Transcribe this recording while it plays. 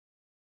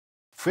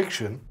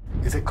Friction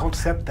is a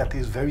concept that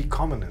is very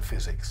common in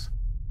physics.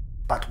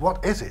 But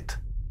what is it?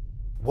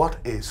 What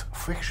is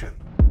friction?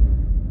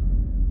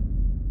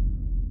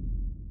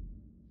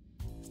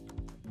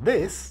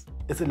 This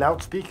is a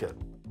loudspeaker.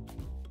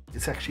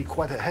 It's actually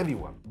quite a heavy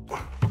one.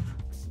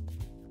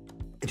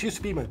 It used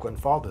to be my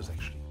grandfather's,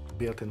 actually,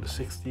 built in the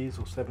 60s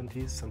or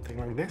 70s, something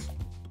like this.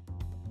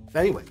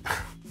 Anyway,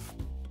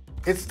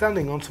 it's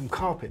standing on some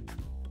carpet.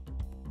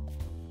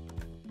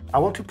 I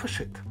want to push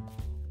it.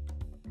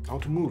 I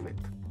want to move it.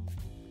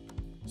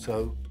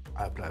 So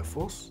I apply a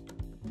force.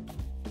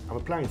 I'm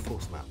applying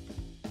force now.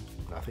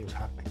 Nothing's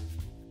happening.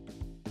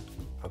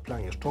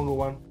 Applying a stronger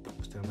one,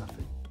 still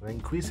nothing. I'm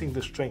increasing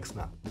the strength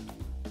now.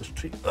 The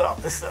strength,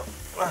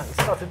 it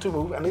started to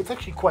move, and it's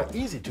actually quite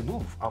easy to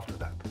move after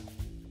that.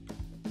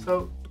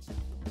 So,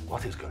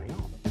 what is going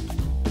on?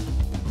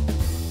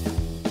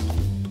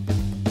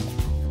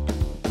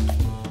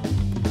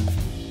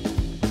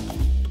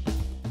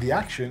 The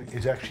action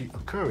is actually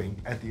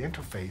occurring at the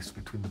interface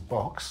between the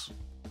box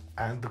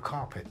and the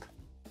carpet.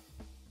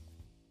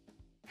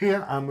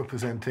 Here I'm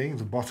representing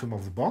the bottom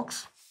of the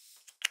box,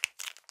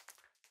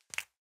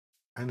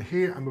 and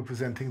here I'm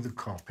representing the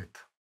carpet.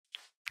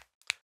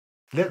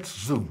 Let's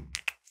zoom,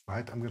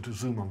 right? I'm going to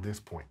zoom on this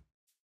point.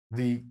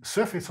 The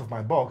surface of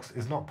my box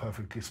is not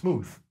perfectly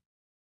smooth,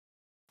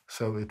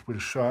 so it will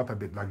show up a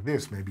bit like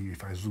this, maybe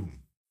if I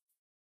zoom.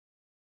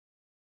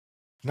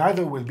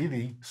 Neither will be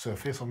the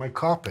surface of my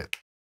carpet,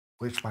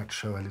 which might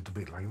show a little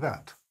bit like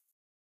that.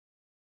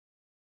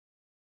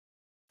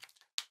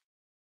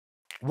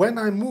 When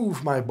I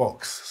move my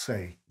box,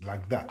 say,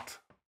 like that,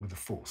 with a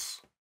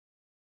force,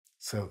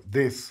 so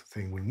this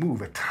thing will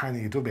move a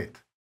tiny little bit.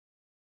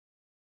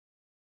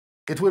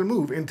 It will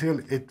move until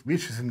it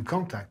reaches in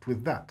contact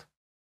with that.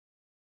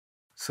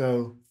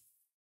 So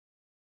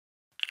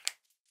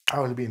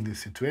I will be in this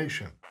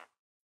situation.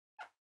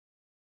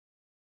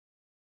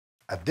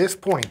 At this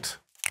point,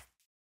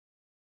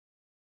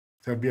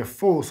 there'll be a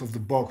force of the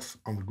box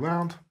on the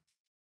ground,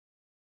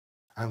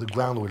 and the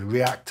ground will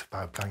react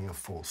by applying a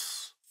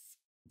force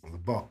on the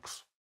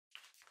box.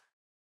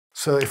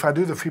 So if I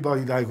do the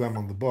Freebody diagram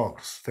on the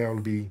box, there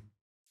will be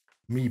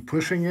me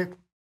pushing it,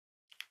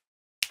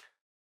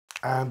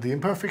 and the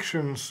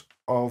imperfections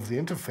of the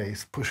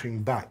interface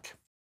pushing back.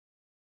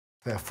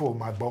 Therefore,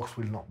 my box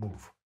will not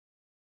move.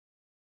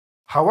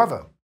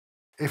 However,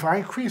 if I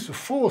increase the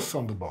force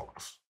on the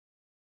box,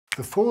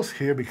 the force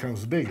here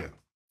becomes bigger.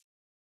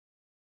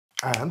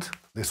 And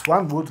this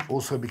one would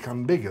also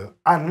become bigger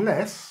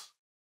unless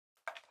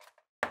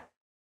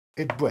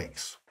it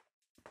breaks.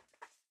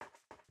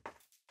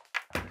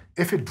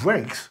 If it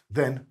breaks,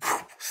 then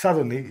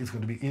suddenly it's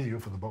going to be easier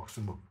for the box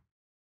to move.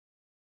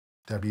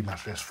 There'll be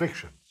much less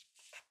friction.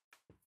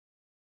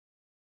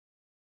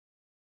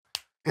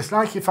 It's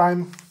like if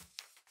I'm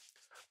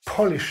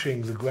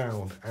polishing the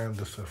ground and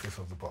the surface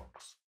of the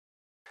box.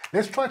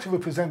 Let's try to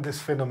represent this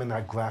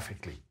phenomena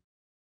graphically.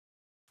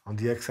 On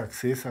the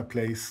x-axis, I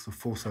place the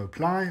force I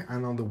apply,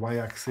 and on the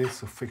y-axis,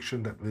 the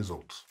friction that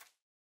results.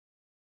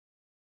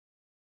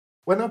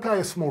 When I apply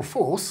a small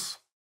force,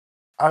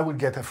 I will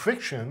get a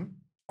friction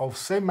of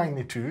same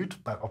magnitude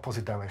but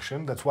opposite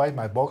direction. That's why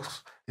my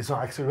box is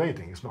not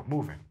accelerating, it's not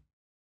moving.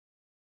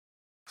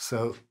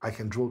 So I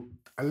can draw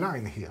a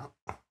line here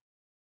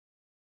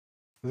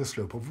with a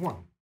slope of 1.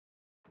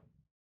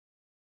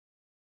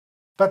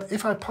 But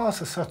if I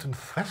pass a certain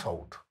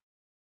threshold,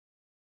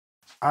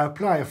 I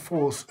apply a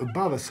force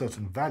above a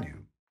certain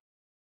value,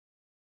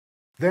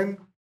 then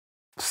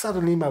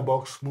suddenly my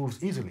box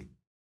moves easily.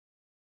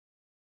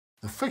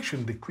 The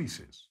friction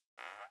decreases.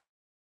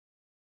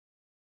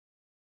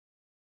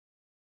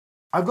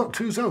 I've got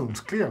two zones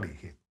clearly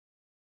here,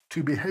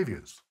 two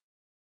behaviors.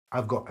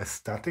 I've got a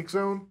static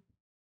zone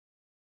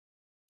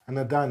and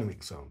a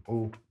dynamic zone,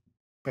 or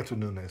better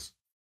known as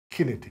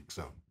kinetic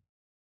zone.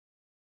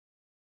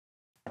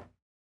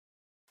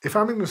 If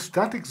I'm in the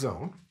static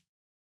zone,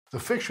 the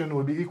friction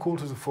will be equal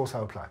to the force I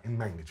apply in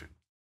magnitude.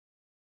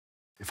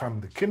 If I'm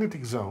in the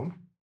kinetic zone,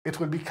 it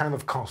will be kind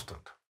of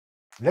constant.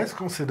 Let's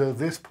consider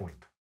this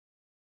point,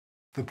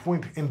 the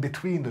point in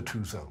between the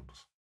two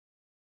zones.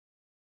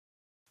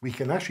 We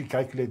can actually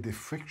calculate the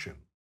friction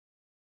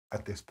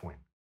at this point.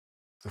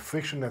 The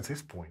friction at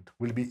this point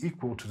will be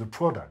equal to the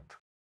product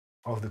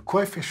of the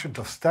coefficient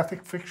of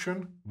static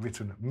friction,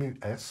 written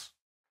μs,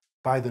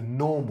 by the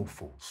normal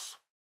force.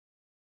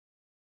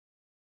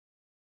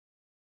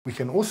 We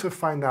can also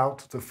find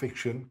out the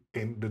friction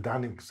in the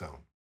dynamic zone.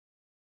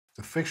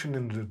 The friction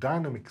in the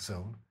dynamic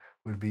zone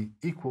will be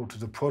equal to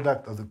the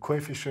product of the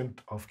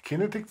coefficient of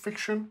kinetic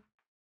friction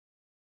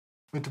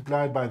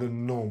multiplied by the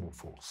normal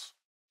force.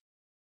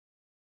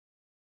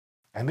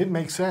 And it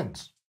makes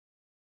sense.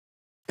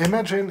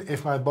 Imagine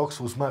if my box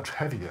was much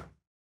heavier.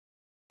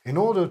 In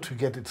order to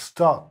get it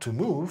start to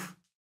move,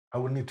 I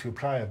would need to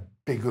apply a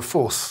bigger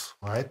force,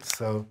 right?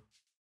 So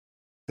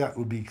that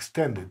would be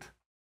extended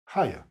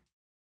higher.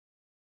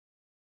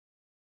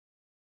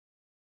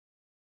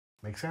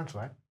 Makes sense,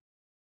 right?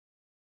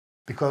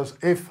 Because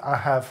if I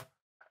have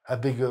a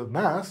bigger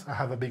mass, I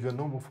have a bigger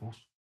normal force.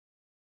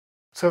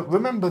 So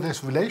remember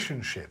this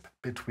relationship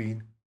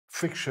between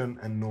friction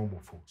and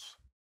normal force.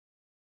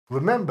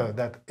 Remember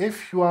that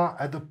if you are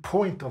at the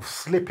point of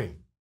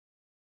slipping,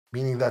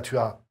 meaning that you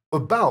are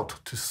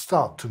about to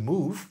start to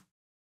move,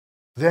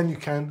 then you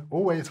can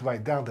always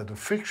write down that the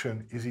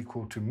friction is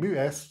equal to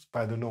μs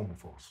by the normal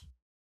force.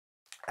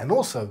 And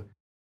also,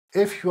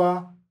 if you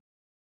are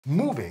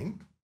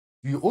moving,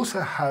 you also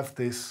have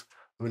this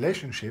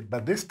relationship,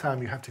 but this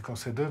time you have to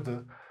consider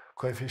the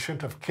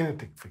coefficient of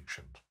kinetic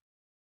friction.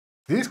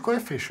 These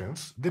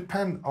coefficients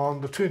depend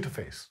on the two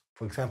interface.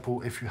 For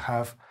example, if you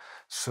have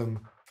some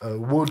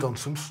wood on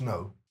some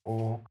snow,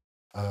 or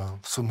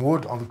some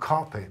wood on the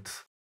carpet,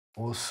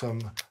 or some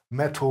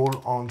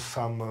metal on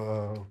some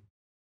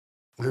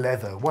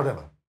leather,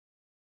 whatever.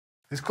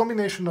 This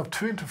combination of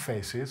two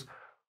interfaces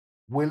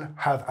will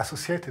have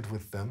associated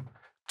with them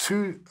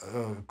two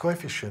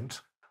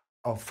coefficients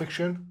of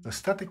friction, the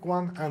static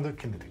one and the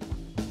kinetic one.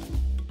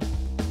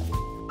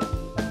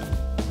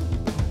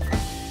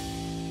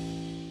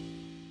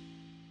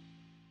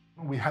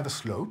 We have a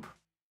slope,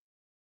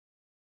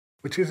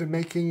 which is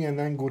making an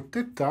angle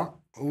theta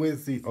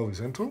with the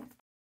horizontal.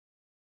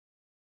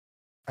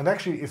 And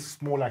actually,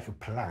 it's more like a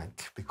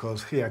plank,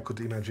 because here I could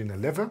imagine a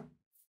lever.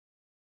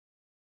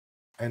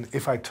 And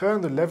if I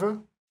turn the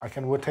lever, I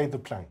can rotate the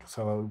plank.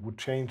 So I would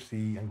change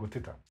the angle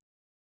theta.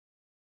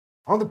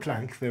 On the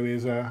plank, there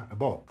is a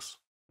box.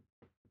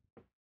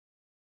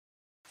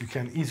 You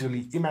can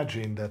easily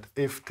imagine that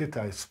if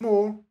theta is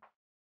small,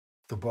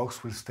 the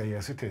box will stay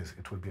as it is.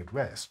 It will be at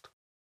rest.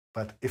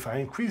 But if I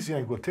increase the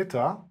angle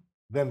theta,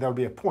 then there'll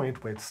be a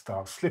point where it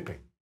starts slipping.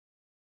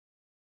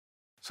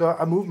 So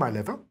I move my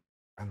lever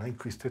and I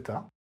increase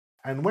theta.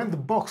 And when the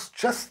box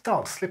just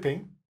starts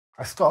slipping,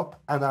 I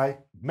stop and I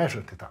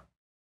measure theta.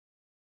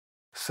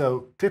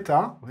 So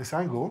theta, this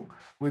angle,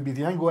 will be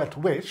the angle at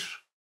which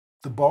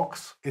the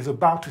box is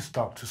about to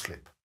start to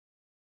slip.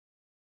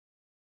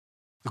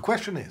 The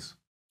question is,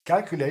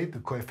 calculate the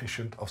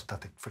coefficient of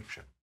static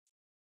friction.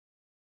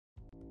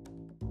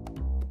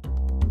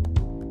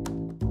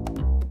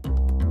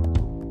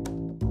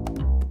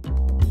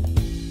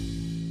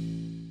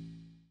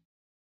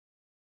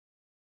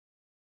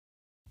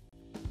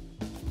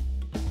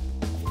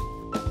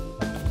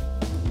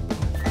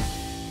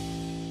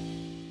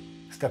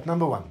 Step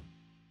number 1,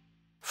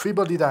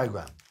 Freebody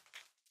diagram.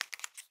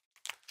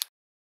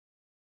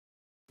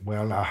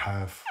 Well, I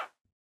have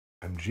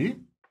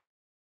mg,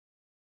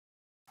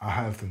 I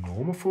have the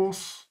normal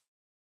force,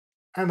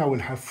 and I will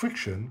have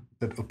friction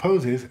that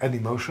opposes any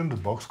motion the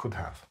box could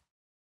have.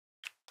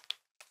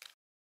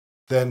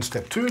 Then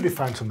step 2,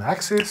 define some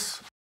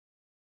axes,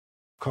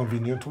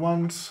 convenient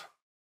ones.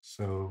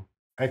 So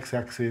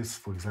x-axis,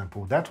 for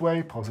example, that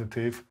way,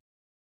 positive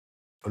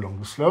along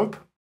the slope,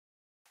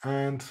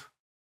 and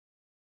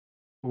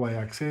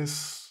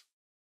y-axis,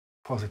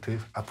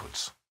 positive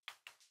upwards.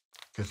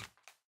 Good.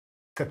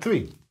 Step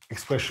 3,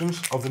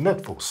 expressions of the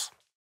net force.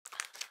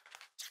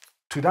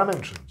 2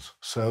 dimensions,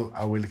 so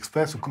I will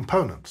express the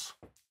components.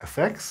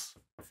 Fx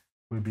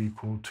will be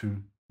equal to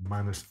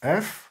minus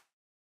f,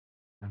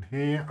 and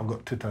here I've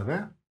got theta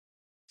there,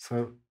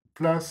 so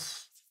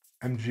plus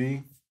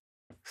mg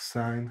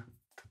sine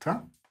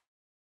theta.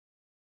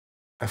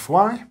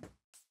 Fy,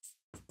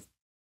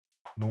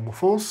 normal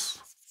force,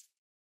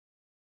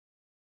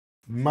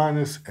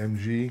 minus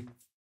mg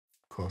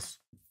cos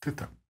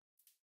theta.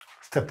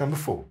 Step number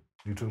 4,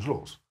 Newton's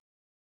laws.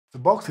 The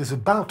box is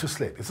about to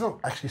slip. It's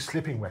not actually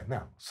slipping right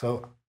now,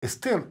 so it's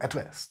still at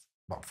rest.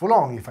 Not for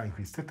long if I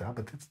increase theta,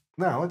 but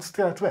now it's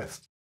still at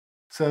rest.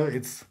 So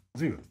it's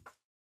 0.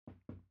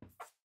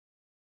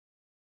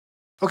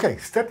 Okay,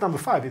 step number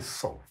 5 is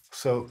solve.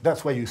 So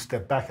that's where you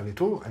step back a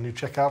little and you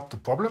check out the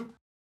problem,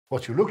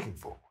 what you're looking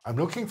for. I'm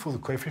looking for the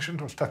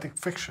coefficient of static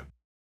friction.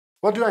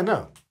 What do I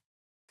know?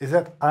 Is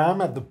that I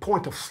am at the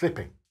point of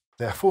slipping.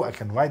 Therefore, I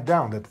can write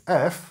down that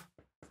F,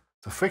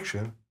 the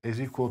friction, is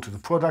equal to the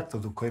product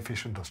of the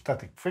coefficient of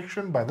static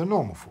friction by the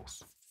normal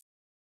force.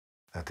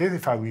 That is,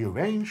 if I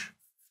rearrange,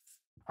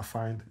 I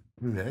find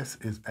this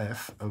is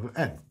F over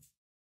N.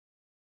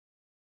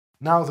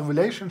 Now, the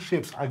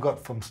relationships I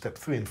got from step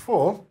 3 and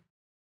 4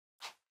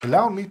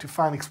 allow me to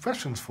find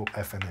expressions for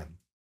F and N.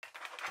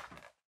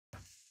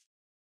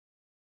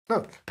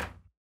 Look,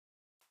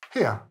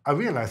 here I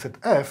realize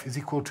that F is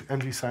equal to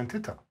mg sine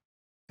theta.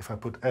 If I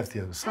put F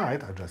the other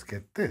side, I just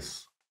get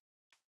this.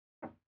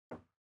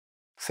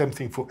 Same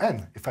thing for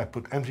N. If I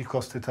put mg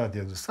cos theta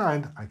the other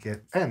side, I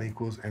get N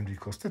equals mg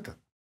cos theta.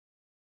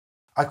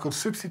 I could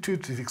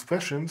substitute these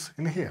expressions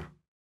in here,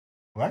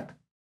 right?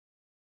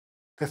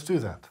 Let's do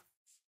that.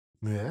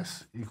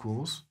 Ms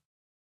equals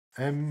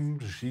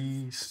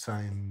mg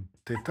sine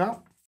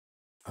theta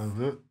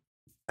over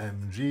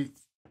mg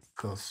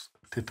cos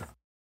theta.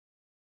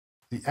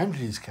 The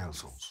mg's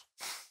cancels,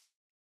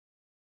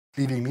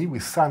 leaving me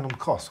with sine on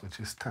cos, which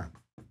is tan.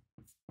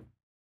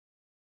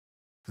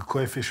 The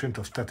coefficient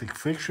of static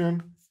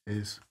friction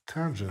is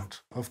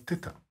tangent of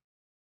theta,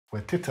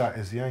 where theta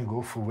is the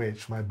angle for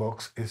which my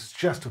box is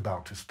just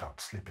about to start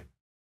slipping.